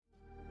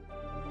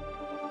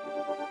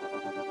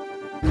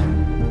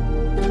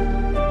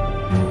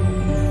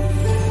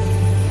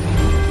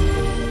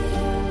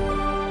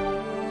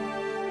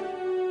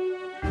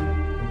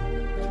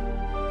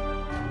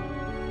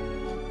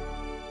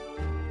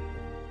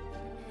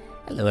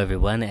Hello,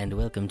 everyone, and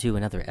welcome to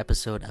another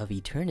episode of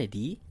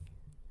Eternity.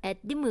 At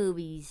the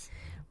movies.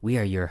 We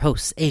are your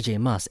hosts, AJ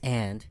Moss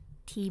and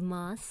T.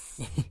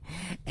 Moss.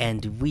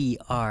 and we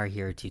are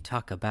here to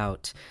talk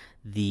about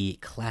the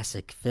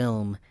classic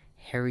film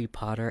Harry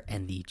Potter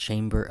and the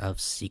Chamber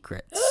of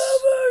Secrets.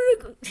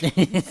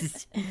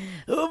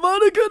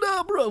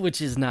 Abracadabra,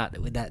 which is not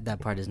that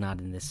part is not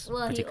in this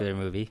particular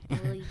movie.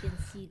 Well, you can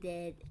see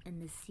that in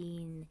the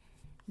scene.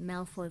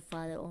 Malfoy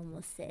father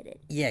almost said it.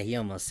 Yeah, he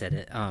almost said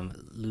it.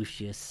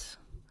 Lucius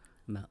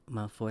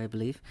Malfoy, I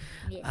believe.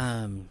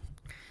 Yes.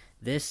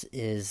 This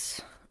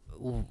is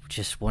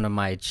just one of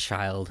my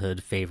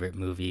childhood favorite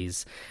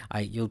movies.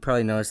 You'll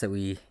probably notice that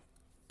we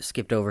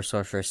skipped over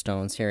Sorcerer's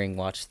Stone. Tshering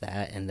watched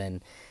that, and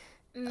then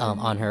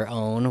on her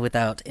own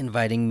without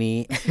inviting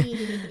me.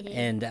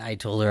 And I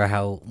told her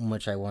how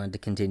much I wanted to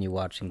continue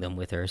watching them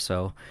with her.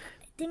 So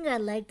I think I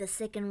like the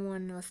second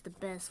one was the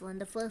best one.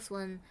 The first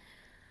one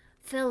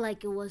felt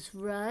like it was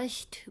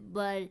rushed,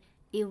 but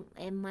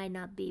it might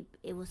not be.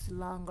 It was a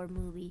longer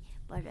movie,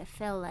 but I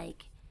felt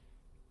like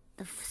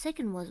the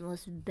second one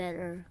was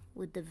better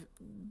with the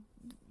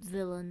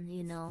villain,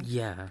 you know.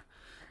 Yeah.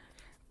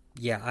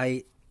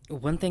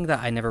 One thing that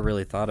I never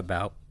really thought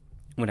about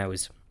when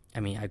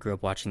I grew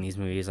up watching these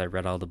movies. I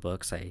read all the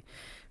books. I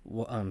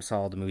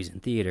saw all the movies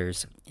in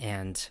theaters,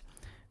 and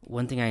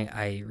one thing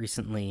I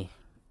recently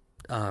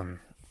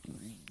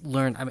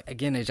learned. I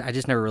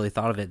just never really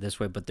thought of it this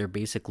way, but they're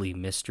basically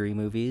mystery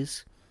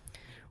movies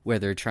where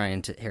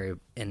Harry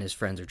and his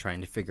friends are trying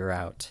to figure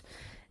out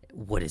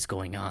what is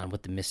going on,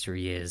 what the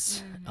mystery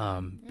is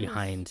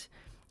behind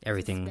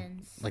everything,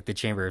 Suspense. like the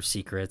Chamber of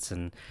Secrets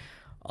and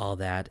all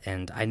that.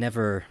 And I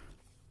never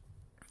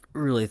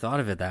really thought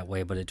of it that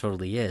way, but it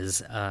totally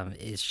is.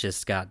 It's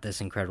just got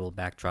this incredible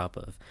backdrop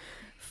of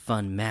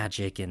fun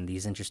magic and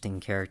these interesting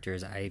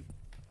characters. I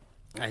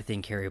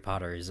think Harry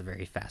Potter is a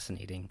very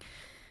fascinating,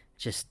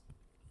 just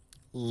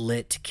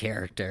lit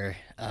character.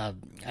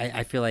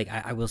 I feel like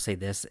I will say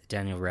this: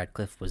 Daniel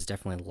Radcliffe was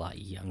definitely a lot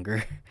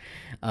younger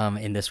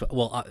in this.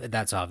 Well,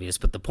 that's obvious,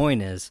 but the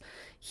point is,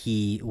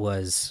 he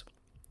was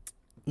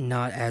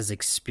not as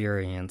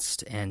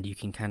experienced, and you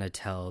can kind of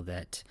tell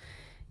that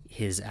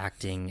his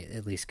acting,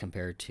 at least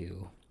compared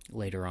to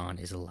later on,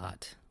 is a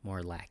lot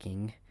more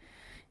lacking.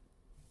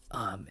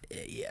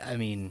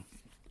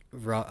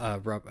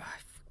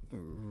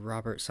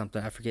 Robert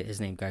something, I forget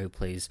his name, guy who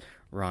plays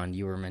Ron,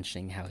 you were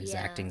mentioning how his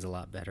acting's a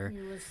lot better.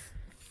 He was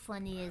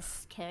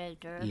funniest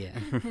character. Yeah.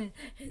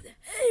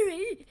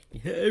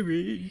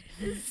 Harry.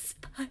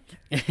 Spider.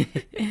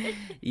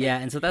 Yeah,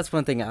 and so that's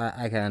one thing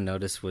I kind of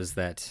noticed was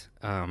that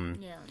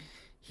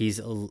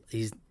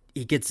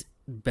he gets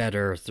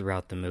better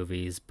throughout the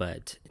movies,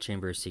 but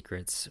Chamber of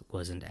Secrets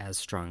wasn't as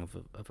strong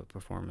of a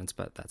performance,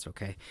 but that's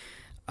okay.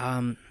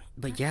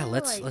 But yeah,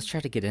 let's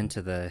try to get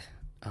into the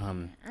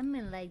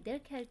their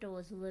character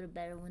was a little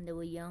better when they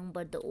were young,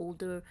 but the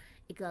older,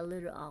 it got a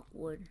little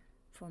awkward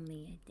for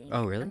me, I think.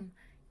 Oh, really?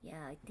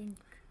 Yeah, I think.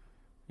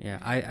 Yeah,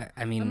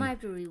 I might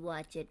have to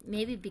rewatch it.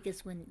 Maybe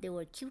because when they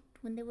were cute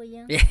when they were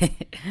young.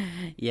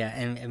 Yeah,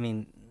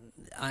 and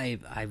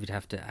I would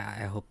have to.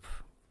 I hope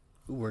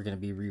we're gonna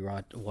be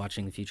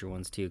watching the future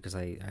ones too, because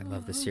I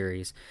love the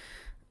series.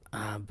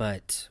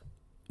 But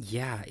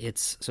yeah,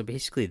 it's so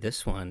basically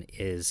this one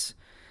is.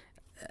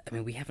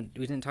 We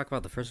didn't talk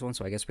about the first one,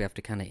 so I guess we have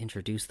to kind of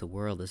introduce the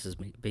world. This is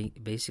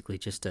basically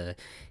just a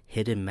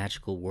hidden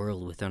magical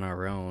world within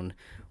our own,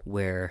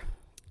 where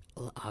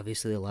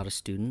obviously a lot of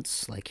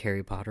students like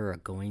Harry Potter are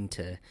going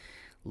to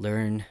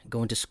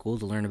school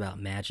to learn about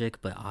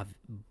magic, but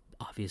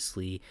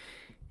obviously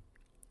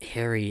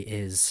Harry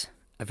is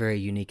a very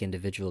unique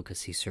individual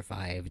because he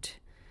survived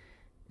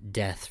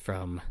death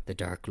from the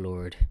Dark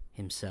Lord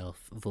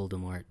himself,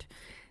 Voldemort,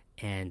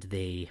 and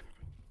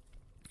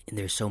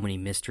there's so many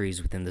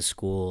mysteries within the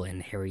school,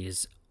 and Harry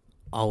is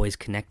always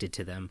connected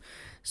to them,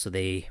 so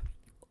they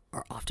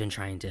are often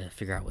trying to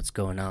figure out what's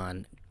going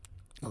on,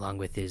 along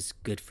with his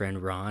good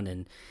friend Ron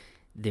and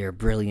their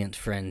brilliant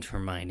friend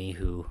Hermione,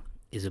 who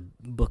is a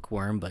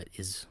bookworm but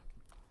is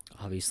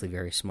obviously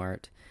very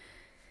smart.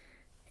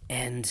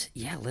 And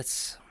yeah,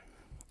 let's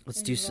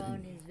do some.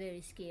 Ron is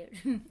very scared.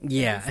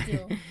 Yeah,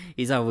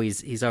 he's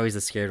always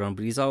the scared one,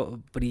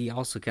 but he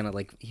also kind of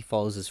he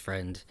follows his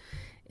friend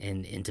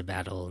into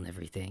battle and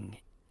everything.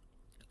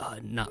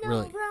 Not no,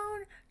 really.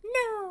 Ron,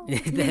 no.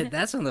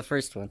 That's on the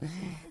first one.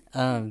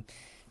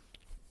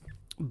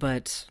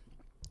 But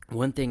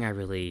one thing I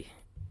really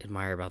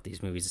admire about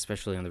these movies,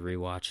 especially on the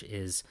rewatch,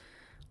 is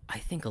I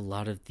think a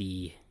lot of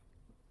the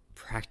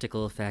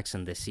practical effects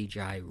and the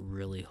CGI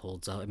really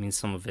holds up.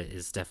 Some of it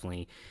is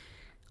definitely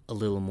a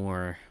little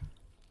more,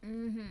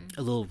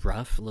 a little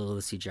rough. A little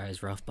of the CGI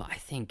is rough, but I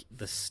think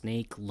the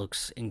snake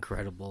looks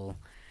incredible.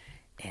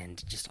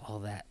 And just all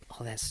that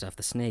stuff.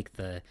 The snake,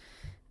 the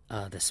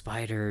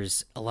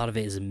spiders. A lot of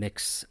it is a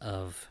mix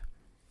of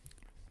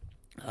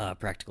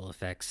practical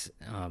effects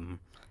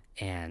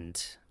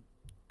and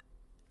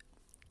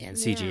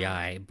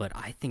CGI. But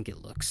I think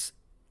it looks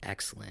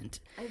excellent.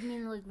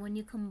 When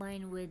you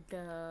combine with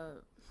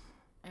the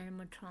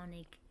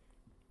animatronic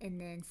and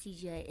then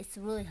CGI. It's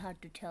really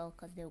hard to tell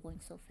because they're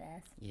going so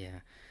fast. Yeah.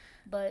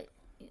 But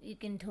you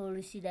can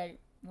totally see that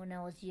when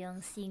I was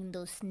young, seeing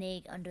those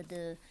snake under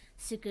the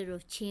secret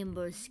of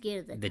chamber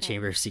scared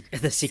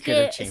the secret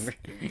of chamber.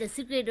 The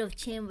secret of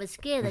chamber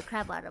scared the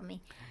crap out of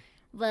me.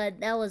 But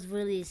that was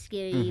really a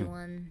scary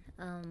one.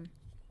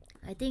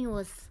 I think it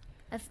was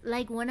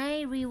like when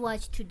I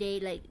rewatched today,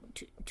 like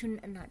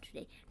not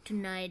today,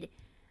 tonight.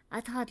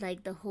 I thought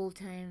like the whole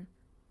time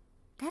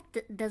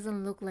that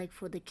doesn't look like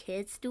for the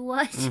kids to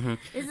watch.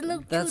 It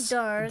looked too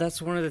dark.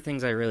 That's one of the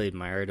things I really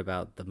admired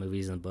about the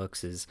movies and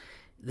books is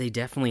they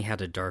definitely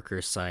had a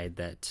darker side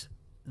that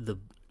the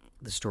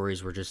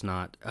stories were just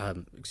not.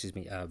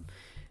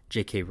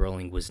 J.K.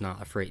 Rowling was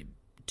not afraid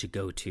to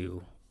go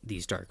to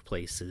these dark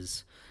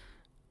places,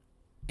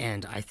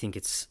 and I think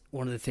it's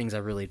one of the things I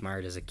really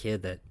admired as a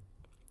kid that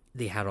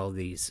they had all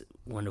these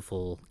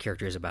wonderful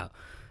characters about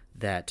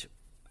that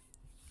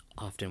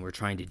often were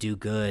trying to do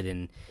good,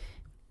 and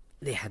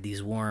they had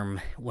these warm,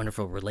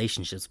 wonderful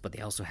relationships, but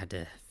they also had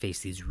to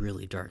face these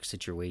really dark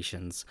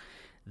situations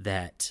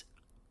that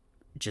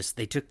just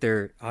they took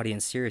their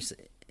audience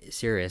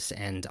serious.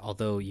 And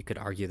although you could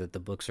argue that the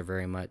books are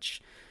very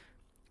much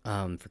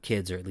for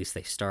kids, or at least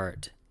they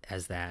start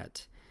as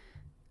that,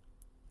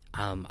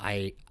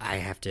 I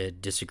have to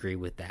disagree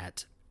with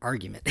that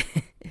argument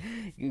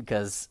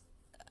because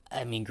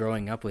I mean,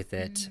 growing up with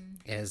it,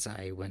 as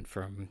I went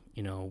from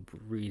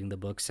reading the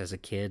books as a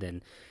kid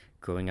and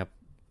growing up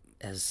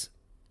as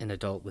an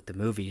adult with the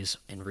movies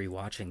and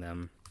rewatching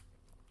them,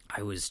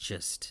 I was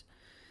just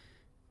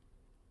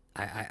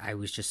I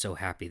was just so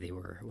happy they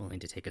were willing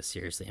to take us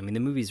seriously. I mean,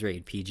 the movie's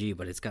rated PG,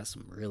 but it's got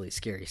some really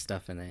scary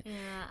stuff in it. Yeah,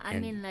 I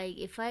mean, like,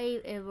 if I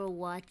ever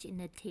watch in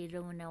the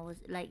theater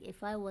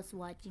if I was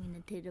watching in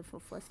the theater for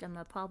first time,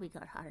 I probably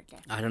got heart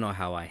attack. I don't know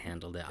how I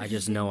handled it. I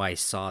just know I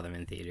saw them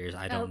in theaters.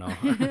 I don't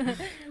know.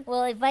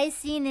 Well, if I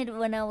seen it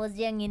when I was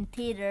young in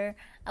theater,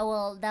 I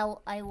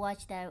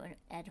watched that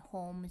at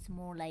home. It's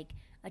more like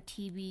a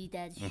TV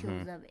that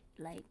shows up,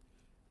 like,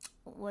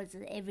 what's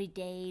it, every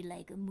day,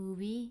 like a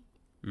movie.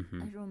 I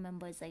don't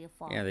remember. It's like a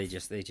Fox. Yeah, they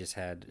just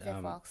had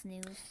Fox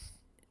News.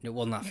 No,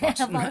 well, not Fox,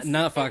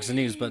 not Fox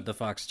News, but the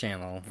Fox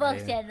channel.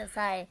 Fox channel.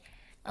 Sorry.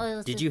 Oh, it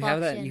was Did the you Fox have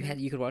that? channel.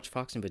 You could watch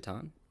Fox and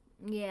Baton.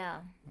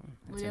 Yeah.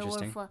 That's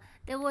interesting.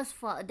 There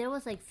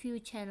was like few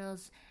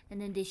channels, and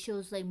then they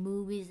shows like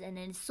movies, and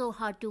then it's so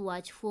hard to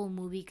watch full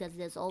movie because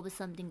there's always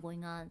something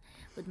going on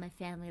with my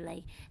family,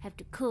 like have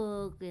to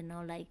cook,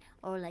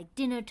 or like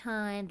dinner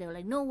time. They're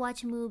like, no,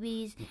 watch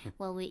movies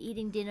while we're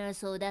eating dinner.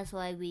 So that's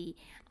why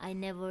I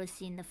never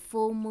seen the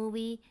full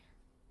movie.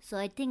 So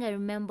I think I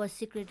remember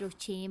Secret of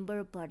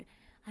Chamber, but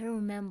I don't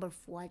remember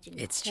watching.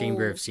 It's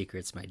Chamber of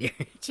Secrets, my dear.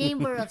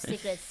 Chamber of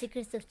Secrets,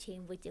 Secrets of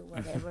Chamber,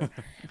 whatever.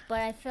 But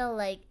I felt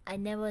like I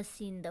never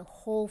seen the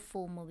whole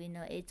full movie.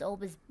 No, it's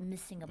always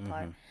missing a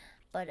part.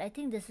 But I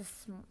think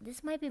this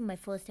might be my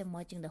first time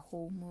watching the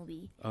whole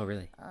movie. Oh,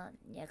 really?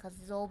 Yeah, because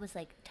it's always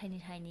like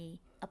tiny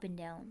up and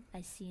down.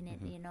 I seen it,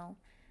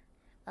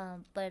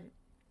 but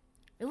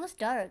it was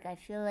dark. I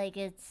feel like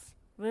it's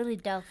really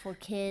dark for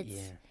kids.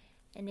 Yeah.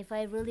 And if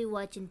I really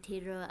watch in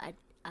theater,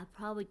 I'll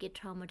probably get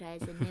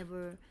traumatized and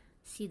never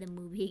see the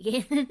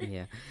movie again.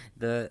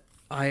 Yeah.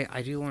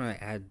 I do want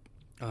to add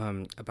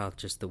about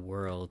just the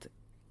world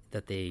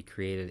that they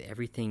created.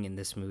 Everything in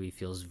this movie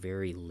feels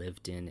very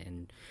lived in,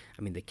 and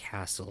I mean the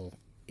castle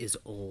is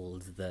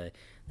old. The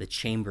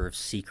Chamber of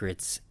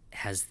Secrets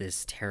has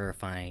this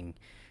terrifying,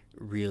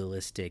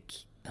 realistic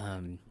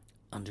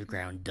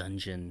underground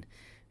dungeon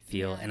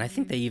feel. And I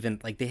think they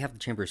even they have the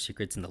Chamber of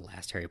Secrets in the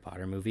last Harry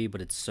Potter movie,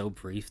 but it's so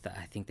brief that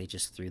I think they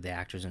just threw the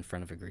actors in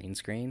front of a green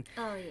screen.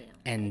 Oh yeah.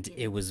 And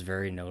it was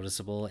very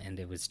noticeable, and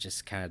it was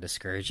just kind of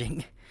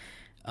discouraging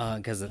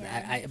because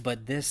but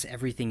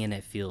everything in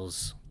it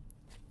feels,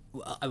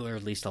 or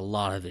at least a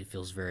lot of it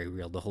feels very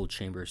real. The whole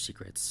Chamber of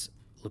Secrets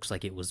looks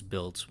like it was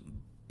built,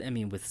 I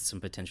mean, with some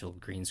potential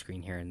green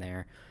screen here and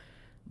there,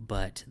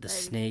 but the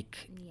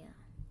snake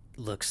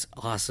looks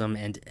awesome.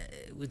 And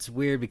it's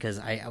weird because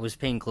I was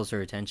paying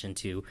closer attention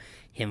to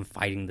him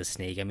fighting the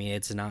snake. I mean,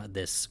 it's not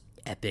this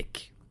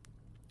epic,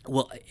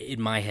 well,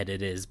 in my head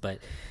it is, but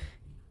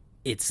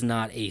it's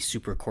not a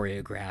super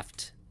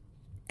choreographed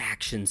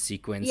action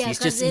sequence. Yeah,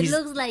 because it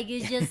looks like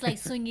he's just like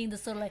swinging the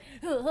sword, like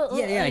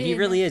he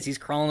really is. He's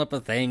crawling up a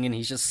thing and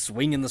he's just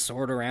swinging the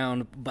sword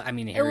around. But I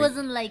mean, Harry, it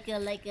wasn't like a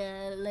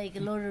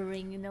Lord of the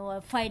Ring,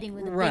 fighting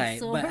with a big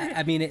sword. But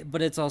I mean,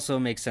 but it also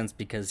makes sense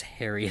because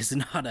Harry is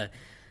not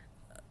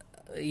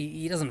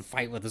he doesn't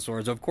fight with the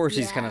sword, so of course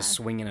he's kind of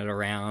swinging it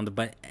around.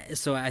 But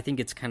so I think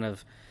it kind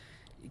of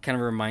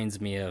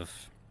reminds me of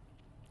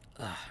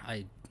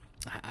I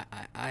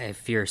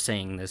fear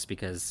saying this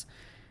because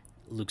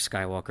Luke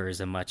Skywalker is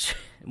a much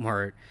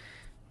more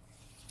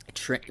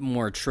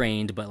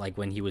trained, but like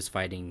when he was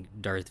fighting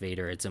Darth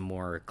Vader, it's a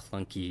more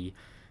clunky,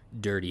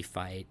 dirty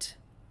fight.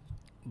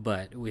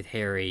 But with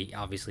Harry,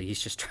 obviously, he's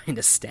just trying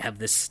to stab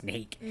this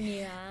snake.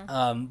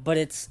 Yeah. But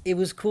it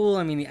was cool.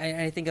 I mean,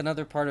 I think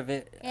another part of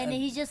it... And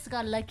he just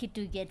got lucky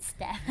to get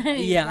stabbed.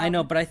 Yeah, I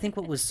know, but I think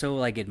what was so,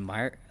 like,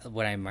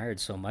 what I admired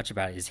so much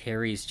about it is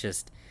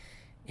Harry's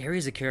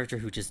a character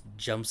who just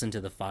jumps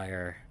into the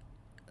fire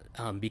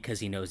because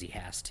he knows he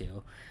has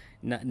to.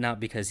 Not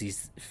because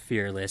he's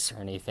fearless or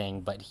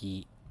anything, but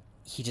he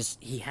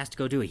has to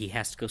go do it. He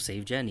has to go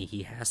save Jenny.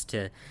 He has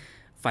to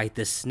fight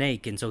this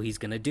snake, and so he's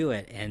gonna do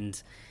it.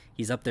 And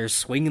he's up there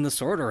swinging the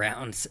sword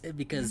around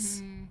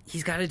because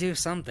he's got to do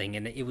something.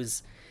 And it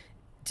was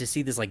to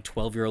see this like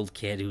 12-year-old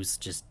kid who's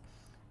just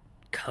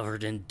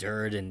covered in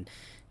dirt and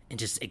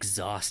just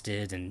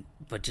exhausted,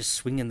 but just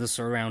swinging the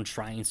sword around,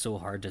 trying so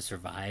hard to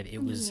survive.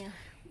 It was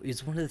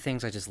one of the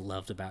things I just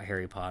loved about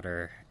Harry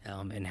Potter,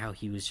 and how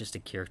he was just a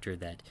character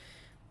that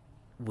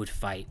would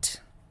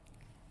fight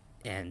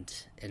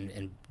and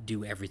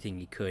do everything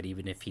he could,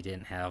 even if he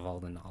didn't have all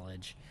the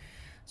knowledge.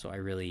 So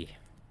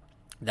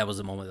that was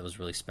a moment that was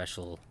really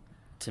special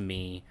to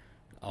me,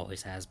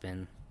 always has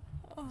been.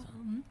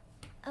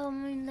 I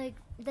mean, like,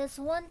 there's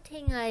one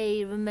thing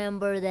I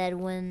remember that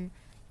when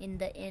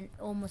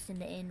almost in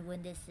the end,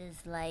 when this is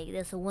like,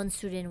 there's one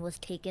student was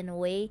taken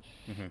away,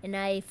 and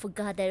I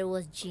forgot that it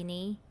was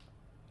Ginny.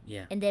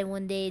 Yeah. And then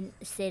when they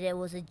said it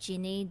was a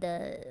Ginny,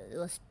 it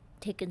was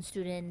taken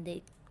student,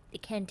 they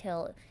can't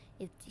tell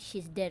if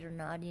she's dead or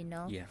not, you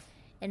know. Yeah.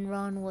 And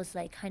Ron was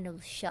like kind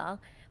of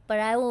shocked. But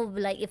I will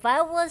be like, if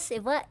that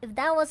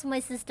was my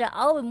sister,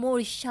 I would be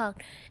more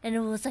shocked. And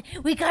it was like,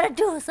 we gotta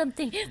do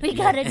something. We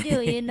gotta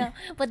do, you know.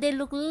 But they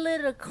look a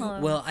little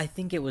calm. Well, I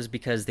think it was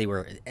because they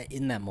were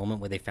in that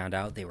moment where they found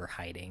out, they were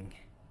hiding,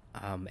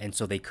 and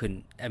so they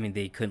couldn't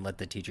let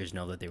the teachers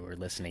know that they were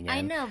listening in.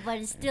 I know,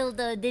 but still,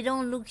 they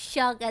don't look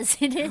shocked as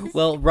it is.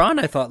 Well, Ron,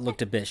 I thought,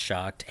 looked a bit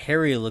shocked.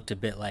 Harry looked a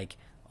bit like,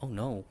 oh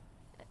no.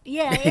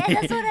 Yeah,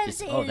 that's what I'm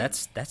saying. Oh,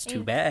 that's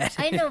too bad.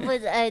 I know,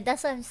 but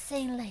that's what I'm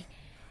saying. Like,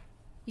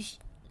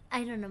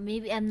 I don't know.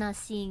 Maybe I'm not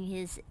seeing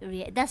his.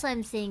 That's what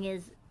I'm saying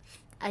is,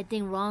 I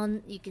think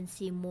Ron, you can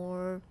see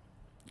more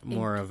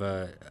of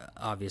a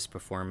obvious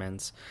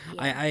performance.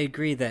 Yeah. I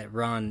agree that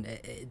Ron,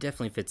 it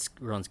definitely fits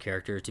Ron's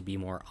character to be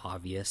more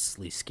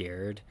obviously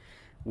scared,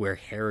 where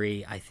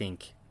Harry, I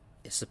think,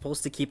 is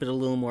supposed to keep it a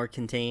little more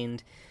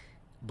contained,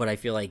 but I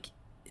feel like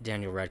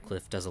Daniel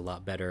Radcliffe does a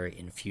lot better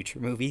in future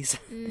movies.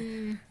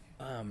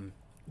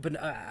 But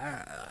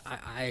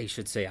I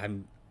should say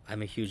I'm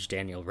a huge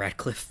Daniel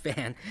Radcliffe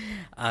fan.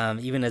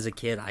 Even as a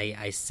kid,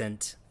 I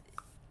sent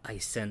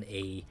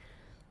a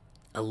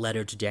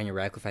letter to Daniel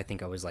Radcliffe. I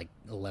think I was like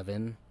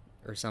 11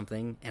 or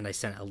something, and I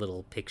sent a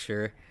little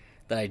picture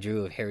that I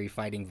drew of Harry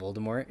fighting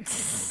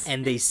Voldemort.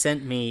 And they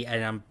sent me,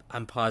 and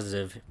I'm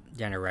positive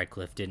Daniel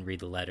Radcliffe didn't read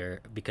the letter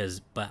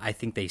but I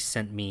think they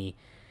sent me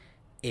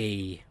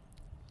a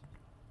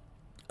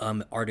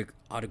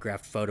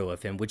autographed photo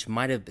of him, which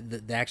might have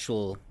the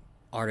actual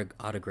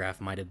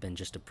autograph might have been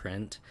just a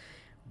print,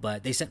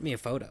 but they sent me a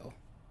photo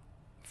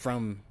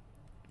from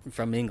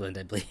England,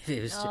 I believe.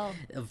 It was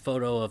a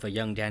photo of a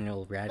young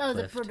Daniel Radcliffe.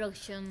 Oh, the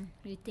production.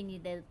 You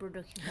think the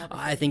production?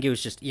 I think it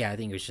was just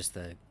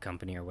the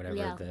company or whatever.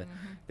 Yeah.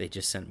 They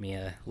just sent me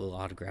a little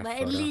autograph But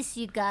photo. at least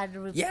you got a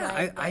reply.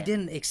 Yeah, I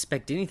didn't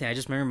expect anything. I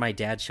just remember my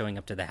dad showing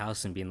up to the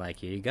house and being like,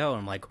 "Here you go."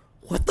 And I'm like,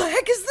 "What the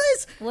heck is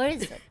this?" Where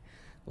is it?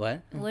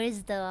 What? Where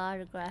is the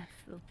autograph?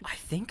 I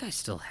think I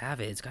still have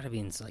it. It's got to be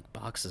in like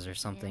boxes or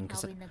something. Yeah,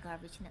 probably in the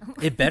garbage now.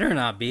 It better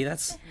not be.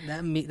 That's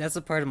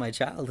a part of my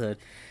childhood.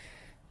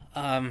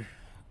 But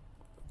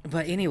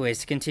anyways,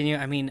 to continue,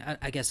 I mean,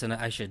 I guess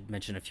I should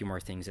mention a few more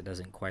things that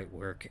doesn't quite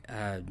work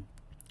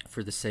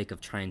for the sake of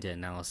trying to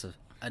analyze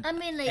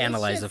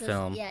a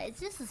film. Yeah,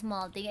 it's just a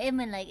small thing. I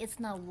mean, like, it's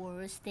not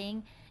worst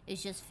thing.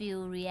 It's just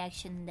few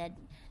reaction that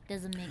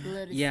doesn't make a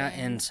little sense. Yeah,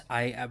 and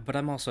but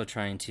I'm also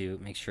trying to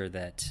make sure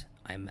that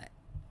I'm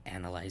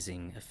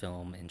analyzing a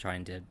film and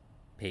trying to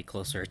pay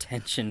closer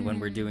attention when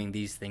we're doing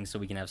these things so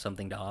we can have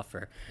something to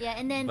offer. Yeah,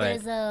 and then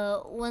there's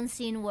one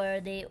scene where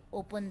they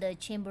open the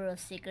Chamber of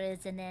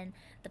Secrets, and then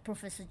the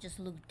professor just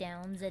looked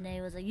down, and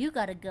he was like, "You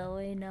gotta go,"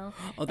 you know.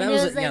 Oh, that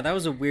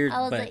was a weird.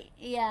 I was like,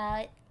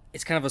 yeah.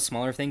 It's kind of a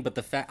smaller thing, but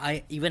the fact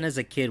even as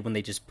a kid, when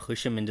they just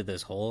push him into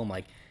this hole, I'm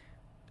like,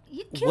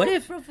 you killed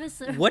the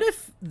professor. What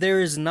if there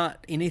is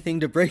not anything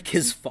to break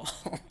his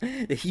fall?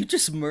 You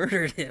just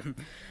murdered him.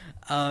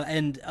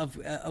 And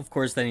of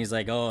course, then he's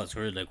like, "Oh, it's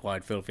really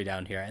quite filthy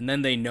down here." And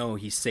then they know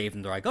he's safe,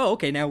 and they're like, "Oh,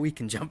 okay, now we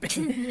can jump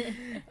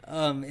in."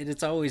 And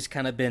it's always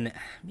kind of been,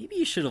 maybe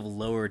you should have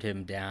lowered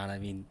him down. I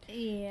mean,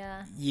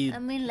 yeah. I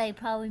mean, like,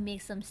 probably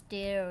make some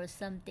stair or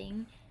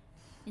something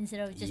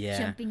instead of just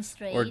jumping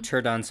straight. Or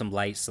turned on some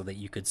lights so that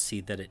you could see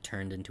that it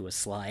turned into a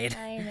slide.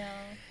 I know.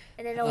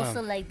 And then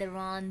also, like, the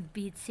Ron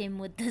beats him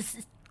with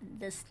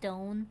the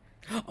stone.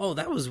 Oh,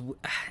 that was...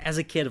 As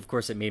a kid, of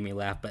course, it made me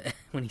laugh, but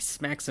when he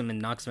smacks him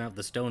and knocks him out with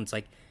the stone, it's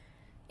like...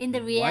 In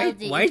the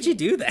reality... Why'd you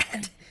do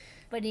that?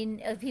 But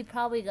he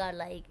probably got,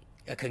 like...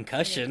 A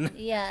concussion.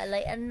 Yeah,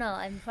 like, I don't know,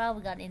 I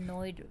probably got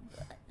annoyed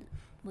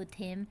with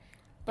him.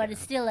 but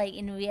it's still like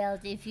in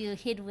reality, if you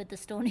hit with the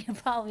stone, you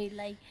probably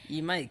like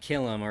You might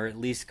kill him or at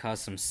least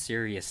cause some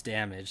serious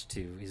damage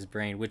to his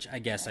brain, which I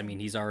guess, I mean,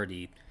 he's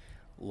already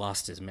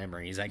lost his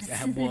memories. Like,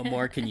 what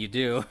more can you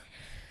do?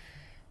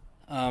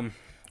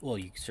 Well,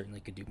 you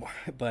certainly could do more.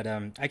 But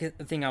I guess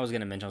the thing I was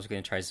going to mention, I was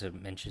going to try to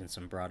mention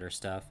some broader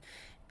stuff.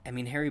 I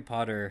mean, Harry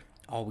Potter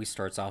always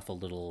starts off a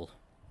little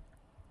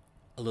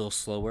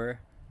slower.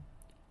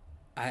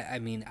 I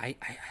mean,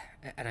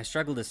 and I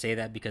struggle to say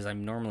that because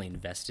I'm normally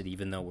invested,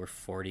 even though we're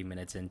 40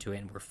 minutes into it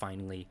and we're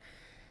finally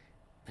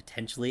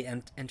potentially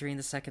entering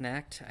the second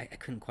act. I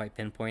couldn't quite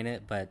pinpoint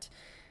it, but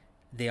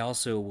they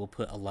also will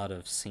put a lot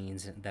of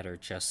scenes that are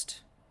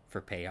just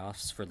for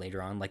payoffs for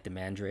later on, like the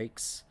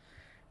mandrakes,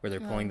 where they're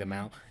pulling them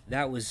out.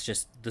 That was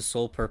just the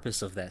sole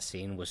purpose of that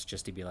scene, was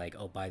just to be like,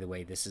 oh, by the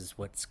way, this is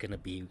what's gonna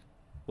be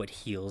what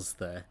heals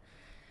the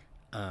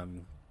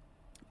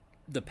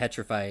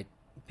petrified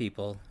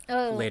people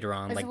later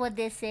on. That's Like, what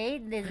they say.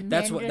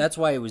 that's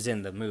why it was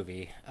in the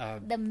movie.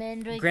 The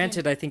mandrake.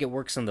 Granted, I think it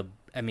works on the.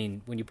 I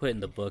mean, when you put it in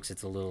the books,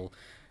 it's a little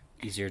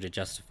easier to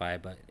justify,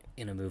 but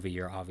in a movie,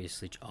 you're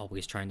obviously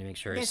always trying to make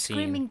sure the it's seen.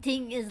 screaming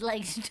thing is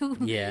like to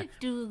Yeah.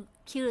 to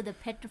cure the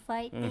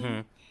petrified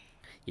thing.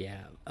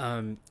 Yeah.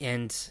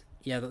 And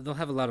yeah, they'll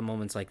have a lot of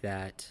moments like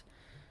that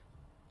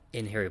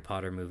in Harry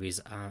Potter movies.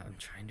 I'm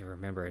trying to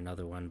remember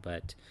another one,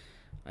 but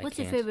What's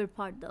can't. your favorite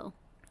part though?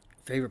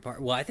 Favorite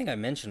part? Well, I think I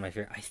mentioned my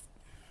favorite.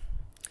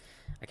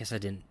 I guess I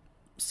didn't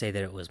say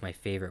that it was my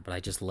favorite, but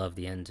I just love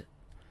the end,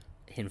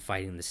 him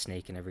fighting the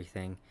snake and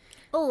everything.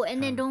 Oh,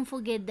 and then don't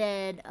forget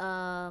that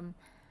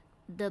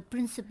the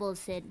principal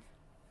said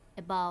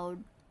about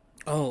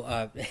Oh,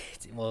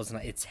 well, it's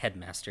not. It's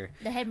headmaster.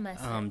 the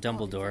headmaster.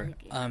 Dumbledore.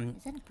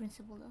 Is that a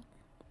principal though?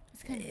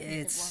 It's kind of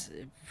It's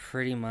principal.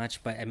 pretty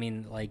much, but I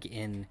mean, like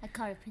in I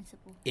call it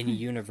principal.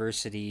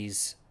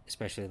 universities,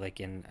 especially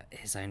like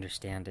as I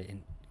understand it,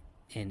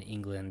 in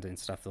England and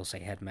stuff, they'll say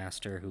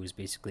headmaster, who is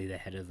basically the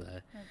head of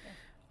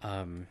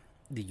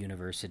the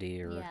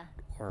university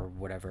or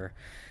whatever.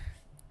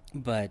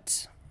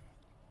 But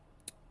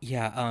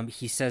yeah,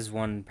 he says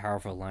one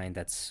powerful line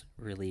that's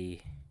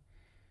really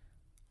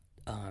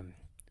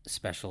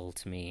special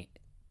to me,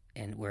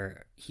 and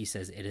where he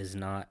says, "It is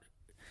not."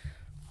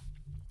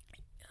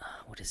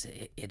 What is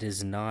it? It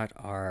is not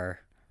our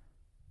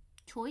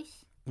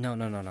Choice? No,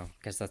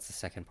 because that's the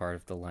second part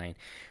of the line.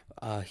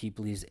 He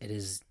believes it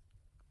is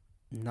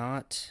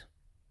not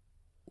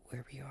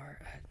where we are.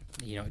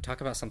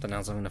 Talk about something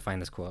else. I'm going to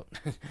find this quote.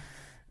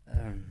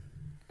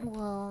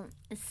 Well,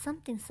 it's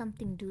something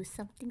do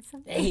something.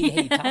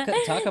 hey,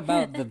 talk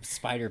about the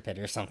spider pit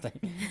or something.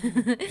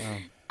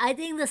 I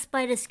think the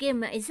spider scared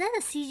me. Is that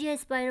a CGI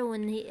spider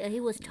when he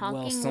was talking?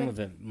 Well, some of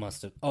it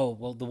must have. Oh,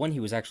 well, the one he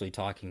was actually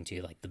talking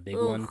to, like the big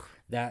one,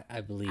 that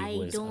I believe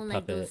was don't a like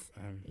puppet.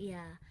 those.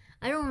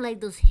 I don't like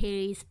those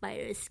hairy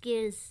spiders. It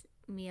scares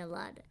me a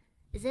lot.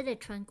 Is that a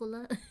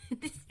tranquilizer?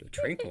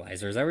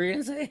 Tranquilizer, is that what you're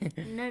gonna say?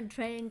 Not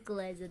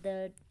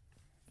tranquilizer.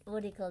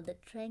 What do you call the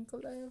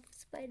tranquilizer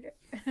spider?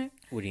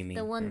 What do you mean?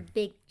 The one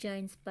big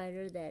giant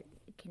spider that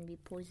can be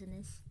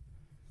poisonous.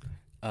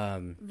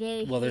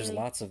 Very well, there's hairy.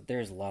 lots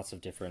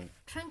of different.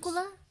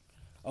 Tranquila?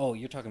 Oh,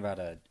 you're talking about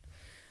a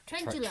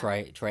Tarantula.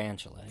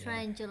 tarantula. Yeah.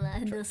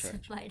 Tarantula. Those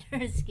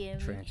spiders scare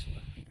me.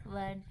 Tarantula. Yeah.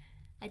 But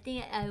I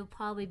think I would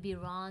probably be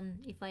wrong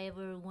if I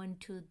ever went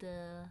to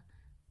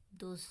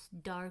those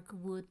dark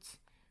woods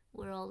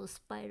where all the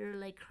spider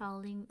like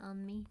crawling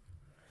on me.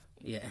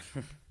 Yeah.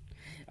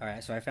 All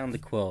right. So I found the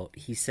quote.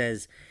 He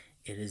says,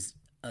 "It is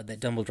that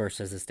Dumbledore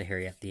says this to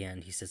Harry at the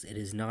end. He says, "It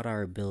is not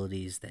our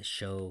abilities that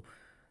show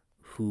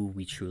who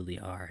we truly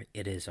are.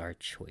 It is our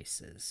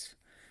choices."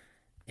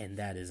 And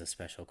that is a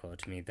special quote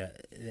to me.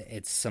 That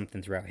it's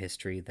something throughout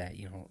history that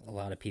a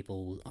lot of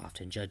people will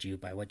often judge you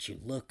by what you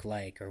look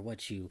like or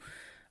what you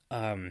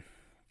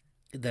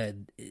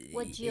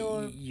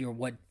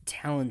what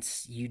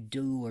talents you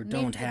do or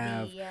don't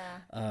have.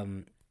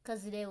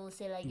 Because they will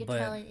say like your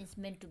talent is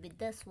meant to be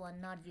this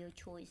one, not your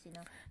choice.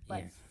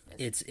 But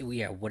it's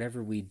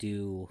whatever we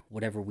do,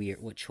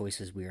 what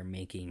choices we are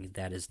making,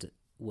 that is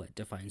what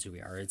defines who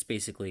we are. It's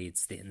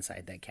the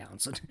inside that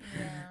counts.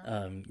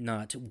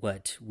 Not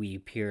what we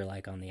appear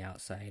like on the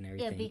outside and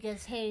everything. Yeah,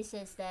 because Harry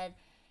says that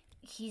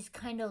he's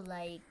kind of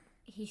like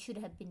he should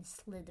have been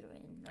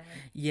Slytherin, right?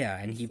 Yeah,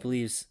 and he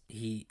believes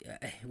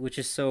which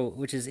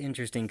is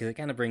interesting because it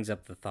kind of brings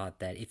up the thought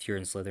that if you're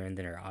in Slytherin,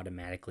 then you're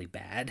automatically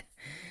bad,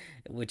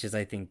 which is,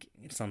 I think,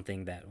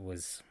 something that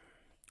was.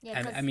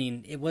 Yeah, I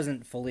mean, it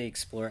wasn't fully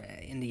explored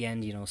in the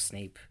end.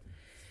 Snape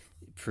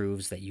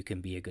proves that you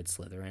can be a good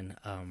Slytherin,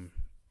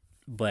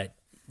 but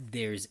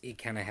it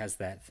kind of has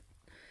that.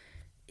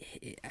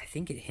 I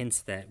think it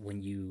hints that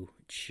when you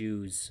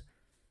choose,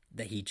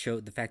 that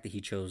the fact that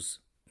he chose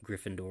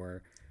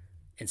Gryffindor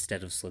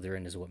instead of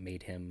Slytherin is what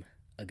made him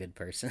a good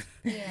person.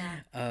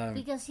 Yeah,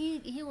 because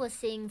he was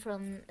saying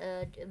from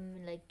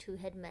like to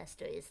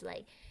Headmaster is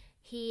like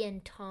he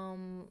and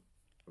Tom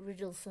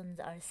Riddlesons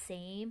are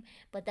same,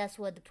 but that's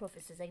what the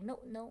professor's like.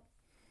 No,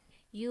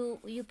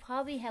 you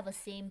probably have a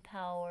same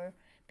power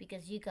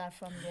because you got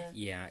from the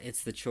Yeah,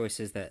 it's the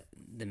choices that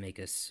make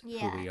us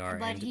who we are.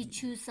 but and he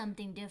choose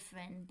something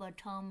different. But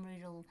Tom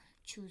Riddle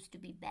choose to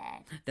be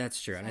bad. That's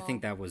true, and I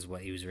think that was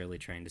what he was really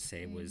trying to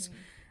say was.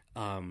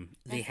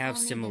 They have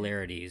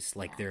similarities,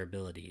 like their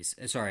abilities.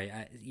 Sorry,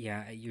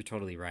 you're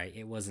totally right.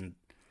 It wasn't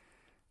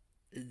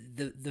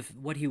the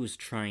what he was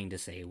trying to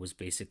say was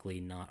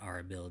basically not our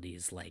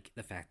abilities, like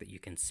the fact that you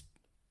can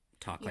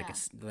talk like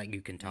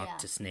you can talk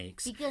to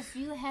snakes. Because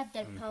you have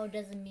that power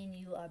doesn't mean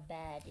you are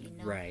bad, you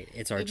know. Right.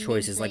 It's our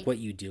choices, like what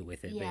you do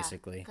with it,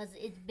 basically. Because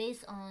it's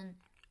based on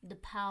the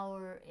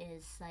power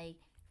is like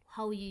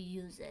how you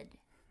use it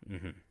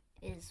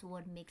is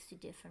what makes you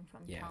different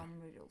from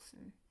Tom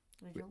Riddleson.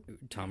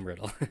 Tom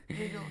Riddle.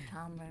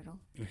 Tom Riddle.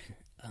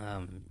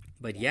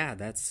 But yeah,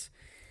 that's.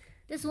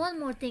 There's one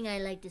more thing I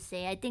like to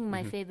say. I think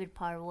my favorite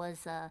part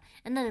was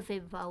another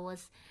favorite part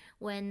was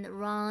when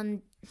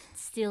Ron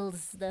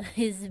steals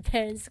his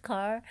parents'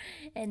 car,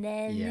 and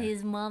then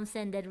his mom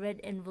sent that red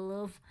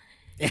envelope.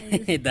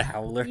 The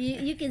howler.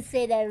 You can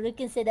say that. You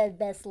can say that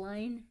best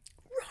line.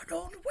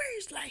 Ronald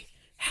Weasley,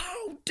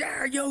 how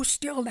dare you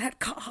steal that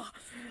car?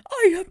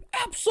 I am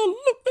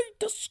absolutely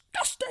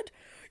disgusted.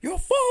 Your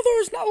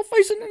father is now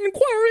facing an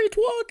inquiry at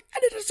work,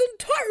 and it is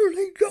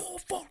entirely your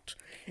fault.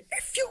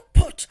 If you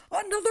put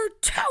another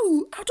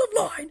toe out of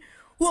line,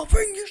 we'll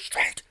bring you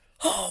straight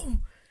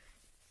home.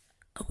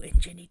 Oh, and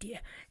Jenny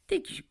dear,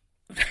 thank you.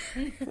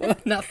 Well,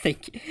 not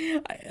thank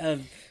you.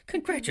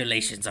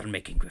 Congratulations on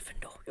making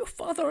Gryffindor. Your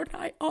father and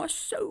I are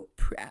so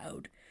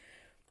proud.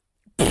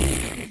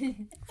 There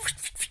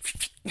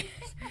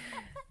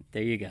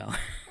you go.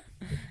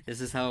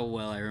 This is how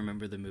well I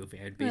remember the movie.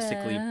 I'd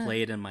basically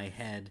play it in my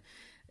head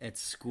at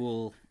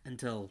school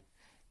until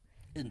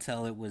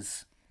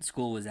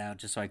school was out,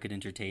 just so I could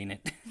entertain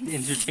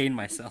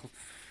myself.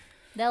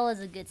 That was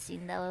a good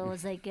scene. That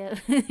was like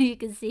you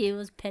can see he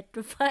was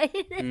petrified.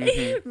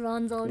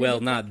 Ron's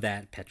already not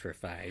that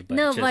petrified,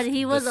 but but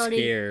he was already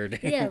scared.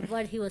 Yeah,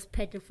 but he was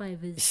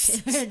petrified with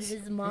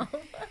his mom.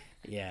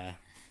 Yeah,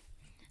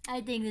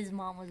 I think his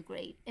mom was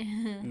great.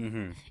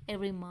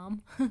 Every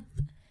mom.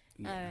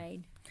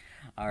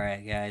 All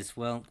right, guys.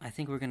 Well, I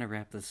think we're gonna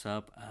wrap this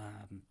up.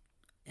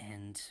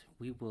 And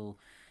we will.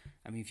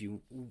 I mean,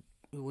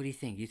 what do you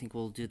think? You think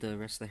we'll do the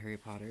rest of the Harry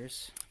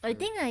Potters? I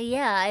think,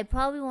 I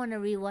probably want to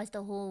rewatch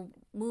the whole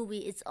movie.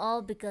 It's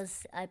all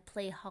because I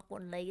play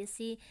Hogwarts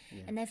Legacy,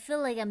 and I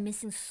feel like I'm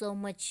missing so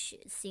much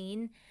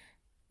scene.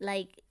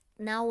 Like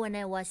now, when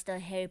I watch the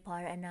Harry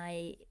Potter, and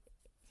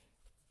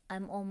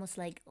I'm almost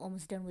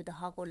done with the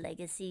Hogwarts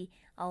Legacy.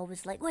 I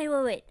was like,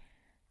 wait,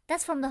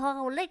 that's from the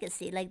Hogwarts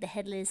Legacy, like the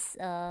headless.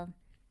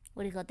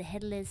 What do you call it? The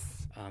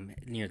headless?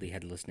 Nearly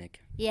headless Nick.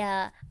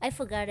 Yeah, I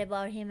forgot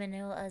about him, and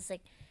I was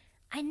like,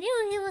 I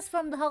knew he was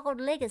from the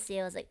Hogwarts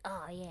Legacy. I was like,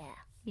 oh yeah,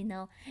 you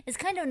know, it's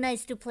kind of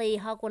nice to play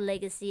Hogwarts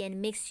Legacy, and it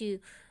makes you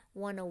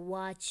want to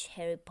watch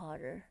Harry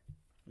Potter,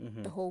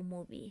 the whole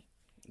movie.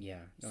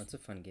 Yeah, no, it's a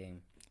fun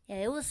game. Yeah,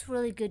 it was a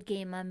really good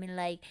game. I mean,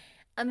 like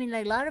a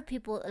lot of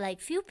people,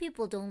 like few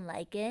people don't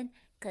like it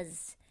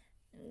because,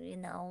 you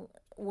know,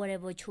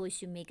 whatever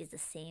choice you make is the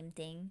same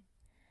thing.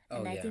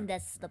 And I think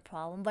that's the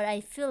problem. But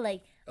I feel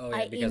like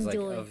I because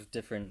enjoy. Like of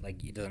different,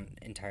 like it doesn't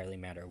entirely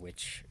matter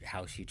which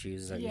house you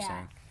choose. Is that you're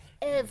saying?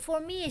 For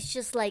me, it's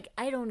just like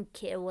I don't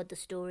care what the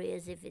story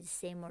is, if it's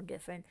same or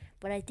different.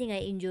 But I think I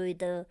enjoy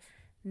the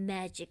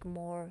magic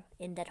more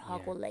in that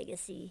Hogwarts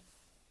Legacy,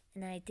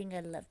 and I think I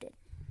loved it.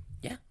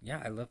 Yeah,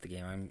 I love the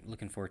game. I'm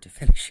looking forward to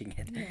finishing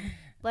it. Yeah.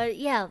 But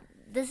yeah,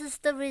 this is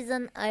the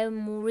reason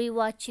I'm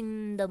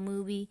rewatching the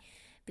movie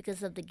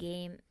because of the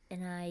game,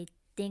 and I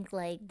think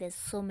like there's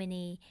so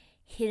many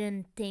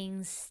hidden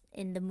things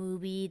in the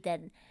movie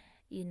that,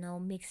 you know,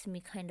 makes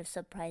me kind of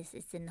surprised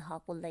it's in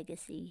Hogwarts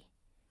Legacy.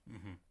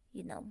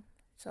 You know,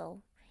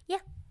 so yeah,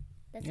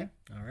 that's it.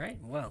 All right.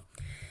 Well,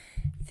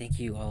 thank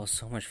you all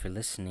so much for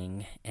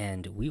listening,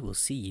 and we will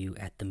see you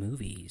at the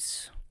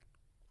movies.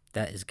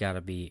 That has got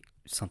to be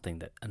something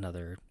that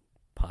another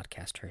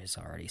podcaster has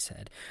already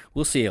said.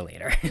 We'll see you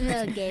later.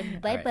 Okay,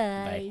 bye-bye. Right,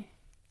 bye.